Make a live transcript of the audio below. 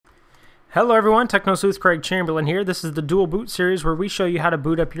Hello everyone, TechnoSleuth Craig Chamberlain here. This is the Dual Boot series where we show you how to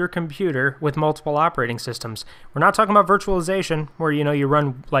boot up your computer with multiple operating systems. We're not talking about virtualization where you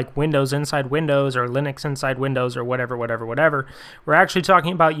run like Windows inside Windows or Linux inside Windows or whatever. We're actually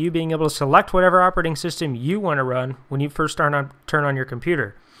talking about you being able to select whatever operating system you want to run when you first turn on your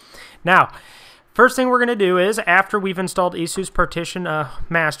computer. Now, first thing we're going to do is, after we've installed ASUS Partition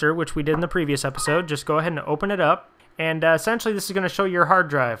Master, which we did in the previous episode, just go ahead and open it up. And essentially this is going to show your hard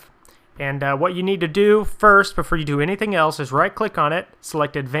drive. And what you need to do first, before you do anything else, is right-click on it,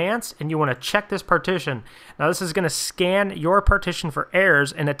 select Advanced, and you want to check this partition. Now this is going to scan your partition for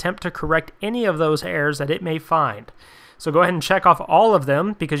errors and attempt to correct any of those errors that it may find. So go ahead and check off all of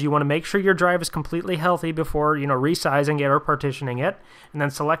them because you want to make sure your drive is completely healthy before resizing it or partitioning it. And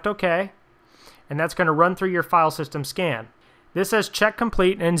then select OK, and that's going to run through your file system scan. This says check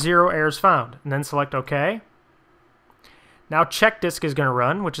complete and 0 errors found, and then select OK. Now check disk is going to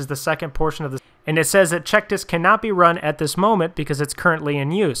run, which is the second portion of this. And it says that check disk cannot be run at this moment because it's currently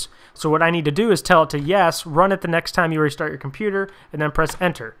in use. So what I need to do is tell it to yes, run it the next time you restart your computer, and then press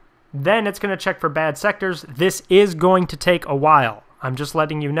enter. Then it's going to check for bad sectors. This is going to take a while. I'm just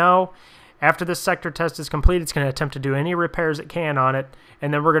letting you know. After this sector test is complete, it's going to attempt to do any repairs it can on it,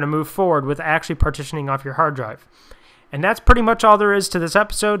 and then we're going to move forward with actually partitioning off your hard drive. And that's pretty much all there is to this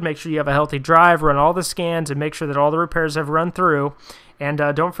episode. Make sure you have a healthy drive, run all the scans, and make sure that all the repairs have run through. And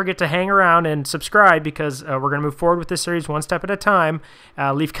don't forget to hang around and subscribe because we're going to move forward with this series one step at a time.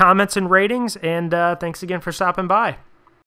 Leave comments and ratings, and thanks again for stopping by.